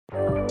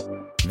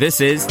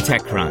This is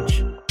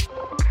TechCrunch.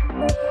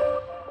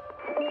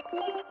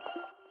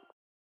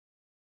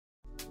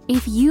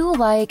 If you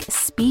like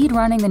speed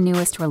running the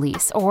newest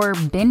release or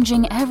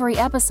binging every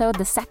episode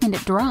the second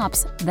it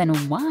drops, then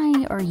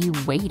why are you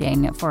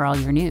waiting for all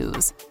your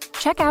news?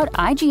 Check out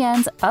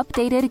IGN's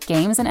updated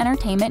Games and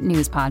Entertainment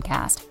News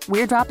podcast.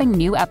 We're dropping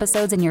new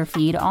episodes in your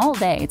feed all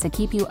day to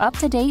keep you up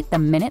to date the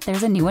minute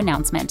there's a new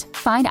announcement.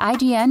 Find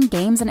IGN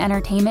Games and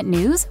Entertainment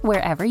News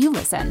wherever you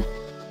listen.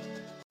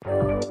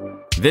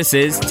 This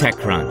is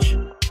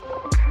TechCrunch.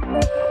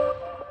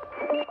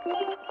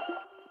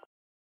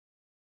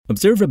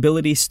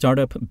 Observability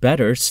startup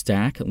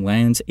BetterStack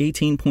lands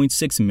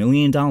 $18.6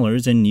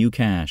 million in new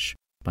cash,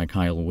 by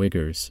Kyle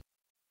Wiggers.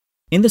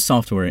 In the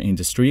software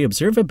industry,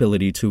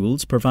 observability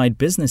tools provide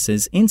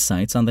businesses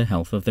insights on the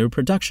health of their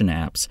production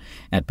apps.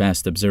 At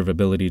best,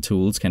 observability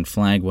tools can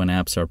flag when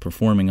apps are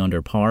performing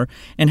under par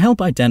and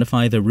help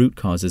identify the root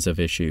causes of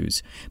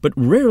issues. But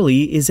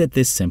rarely is it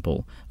this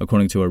simple.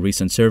 According to a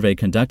recent survey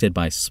conducted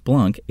by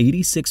Splunk,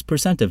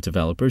 86% of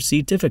developers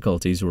see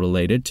difficulties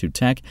related to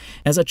tech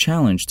as a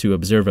challenge to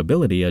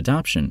observability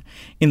adoption.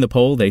 In the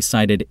poll, they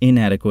cited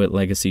inadequate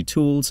legacy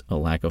tools, a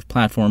lack of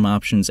platform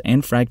options,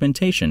 and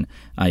fragmentation,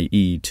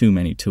 i.e., too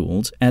many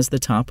tools, as the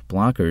top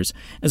blockers,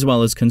 as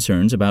well as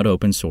concerns about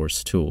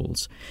open-source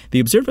tools.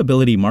 The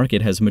observability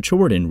market has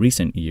matured in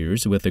recent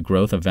years with the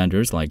growth of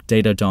vendors like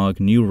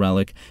Datadog, New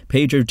Relic,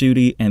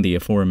 PagerDuty, and the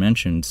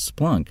aforementioned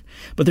Splunk.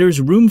 But there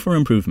is room for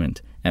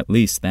improvement. At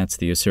least that's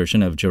the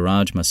assertion of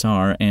Jiraj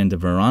Massar and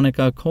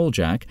Veronica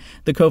Koljak,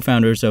 the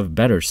co-founders of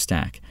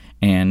BetterStack,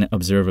 an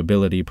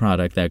observability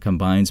product that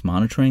combines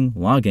monitoring,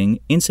 logging,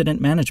 incident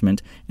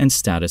management, and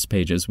status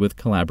pages with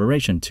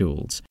collaboration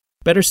tools.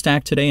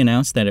 BetterStack today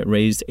announced that it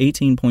raised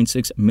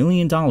 $18.6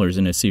 million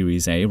in a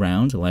Series A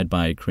round led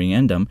by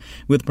Creandum,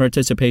 with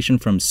participation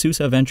from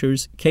Susa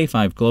Ventures,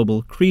 K5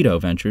 Global, Credo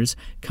Ventures,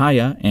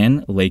 Kaya,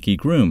 and Lakey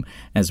Groom,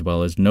 as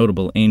well as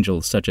notable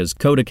angels such as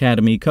Code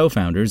Academy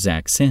co-founder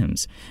Zach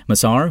Sims.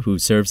 Massar, who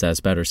serves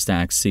as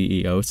BetterStack's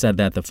CEO, said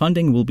that the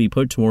funding will be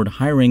put toward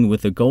hiring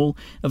with the goal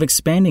of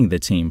expanding the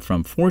team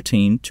from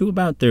 14 to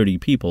about 30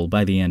 people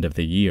by the end of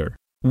the year.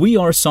 We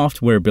are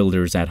software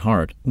builders at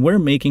heart. We're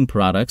making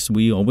products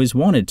we always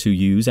wanted to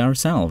use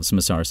ourselves,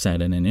 Massar said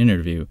in an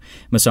interview.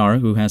 Massar,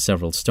 who has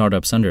several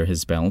startups under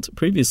his belt,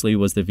 previously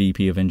was the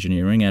VP of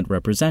engineering at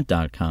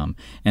Represent.com,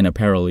 an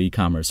apparel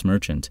e-commerce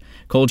merchant.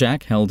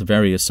 Koljak held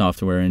various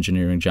software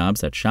engineering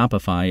jobs at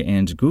Shopify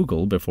and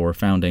Google before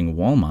founding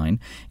Wallmine,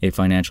 a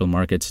financial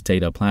markets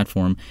data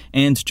platform,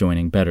 and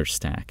joining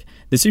BetterStack.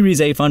 The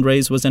Series A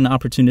fundraise was an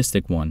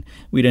opportunistic one.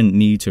 We didn't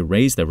need to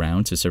raise the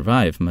round to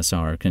survive,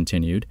 Massar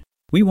continued.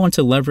 We want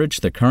to leverage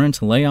the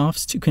current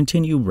layoffs to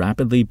continue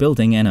rapidly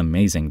building an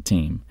amazing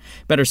team.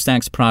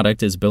 BetterStack's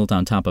product is built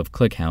on top of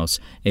ClickHouse,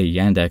 a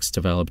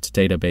Yandex-developed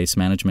database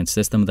management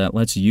system that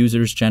lets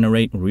users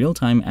generate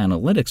real-time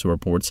analytics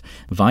reports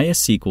via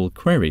SQL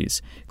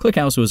queries.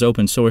 ClickHouse was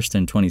open-sourced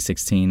in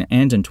 2016,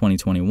 and in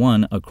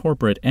 2021, a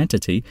corporate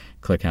entity,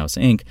 ClickHouse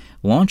Inc.,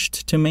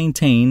 launched to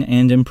maintain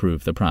and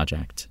improve the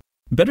project.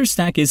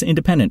 BetterStack is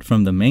independent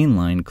from the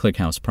mainline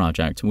ClickHouse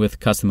project, with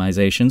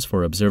customizations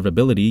for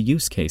observability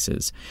use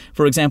cases.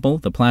 For example,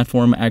 the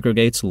platform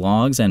aggregates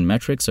logs and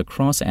metrics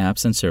across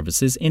apps and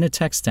services in a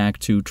tech stack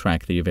to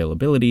track the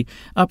availability,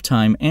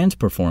 uptime, and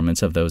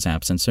performance of those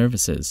apps and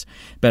services.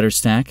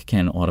 BetterStack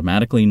can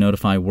automatically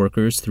notify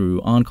workers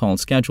through on-call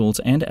schedules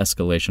and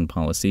escalation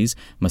policies,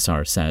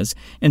 Massar says,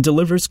 and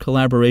delivers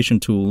collaboration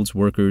tools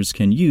workers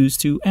can use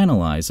to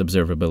analyze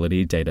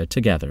observability data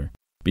together.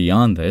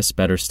 Beyond this,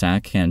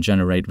 BetterStack can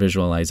generate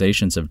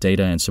visualizations of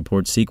data and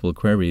support SQL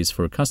queries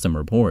for custom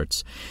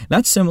reports.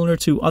 That's similar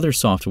to other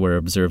software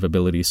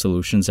observability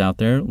solutions out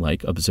there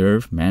like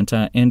Observe,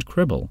 Manta, and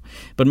Cribble.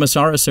 But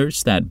Massar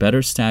asserts that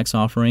BetterStack's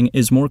offering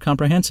is more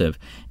comprehensive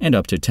and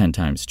up to 10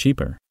 times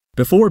cheaper.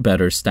 Before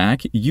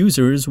BetterStack,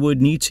 users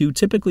would need to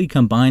typically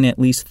combine at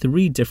least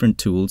 3 different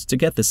tools to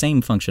get the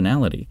same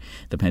functionality.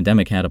 The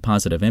pandemic had a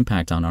positive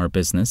impact on our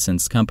business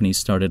since companies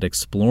started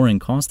exploring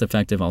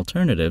cost-effective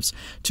alternatives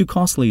to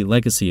costly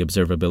legacy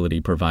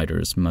observability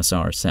providers,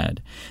 Massar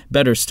said.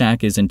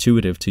 BetterStack is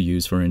intuitive to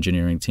use for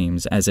engineering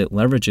teams as it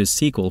leverages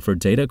SQL for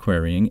data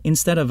querying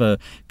instead of a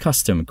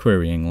custom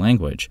querying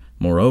language.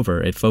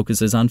 Moreover, it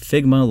focuses on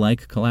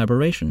Figma-like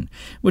collaboration,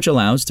 which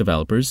allows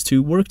developers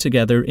to work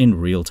together in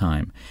real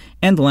time.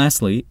 And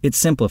lastly, it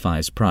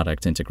simplifies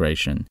product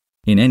integration.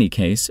 In any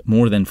case,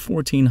 more than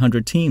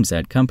 1,400 teams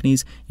at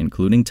companies,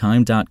 including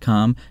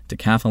Time.com,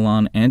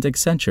 Decathlon, and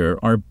Accenture,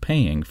 are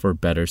paying for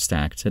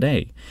BetterStack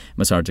today.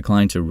 Massar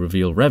declined to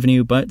reveal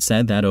revenue, but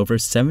said that over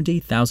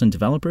 70,000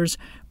 developers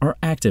are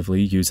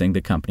actively using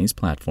the company's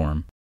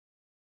platform.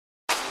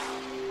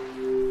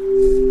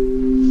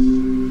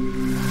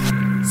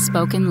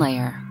 Spoken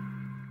Layer.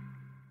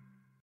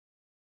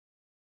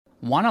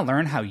 Want to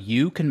learn how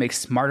you can make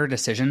smarter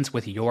decisions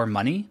with your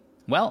money?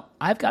 Well,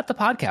 I've got the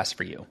podcast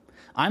for you.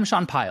 I'm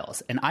Sean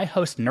Piles, and I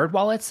host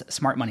NerdWallet's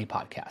Smart Money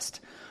Podcast.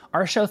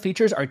 Our show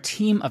features our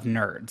team of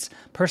nerds,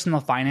 personal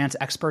finance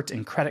experts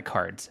in credit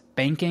cards,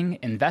 banking,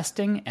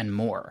 investing, and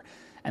more.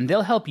 And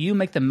they'll help you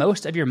make the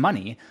most of your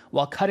money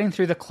while cutting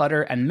through the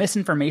clutter and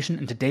misinformation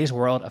in today's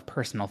world of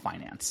personal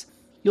finance.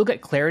 You'll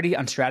get clarity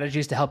on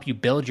strategies to help you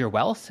build your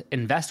wealth,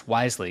 invest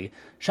wisely,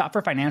 shop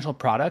for financial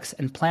products,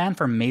 and plan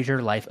for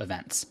major life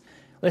events.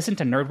 Listen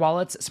to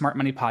NerdWallet's Smart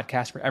Money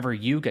Podcast wherever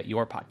you get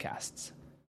your podcasts.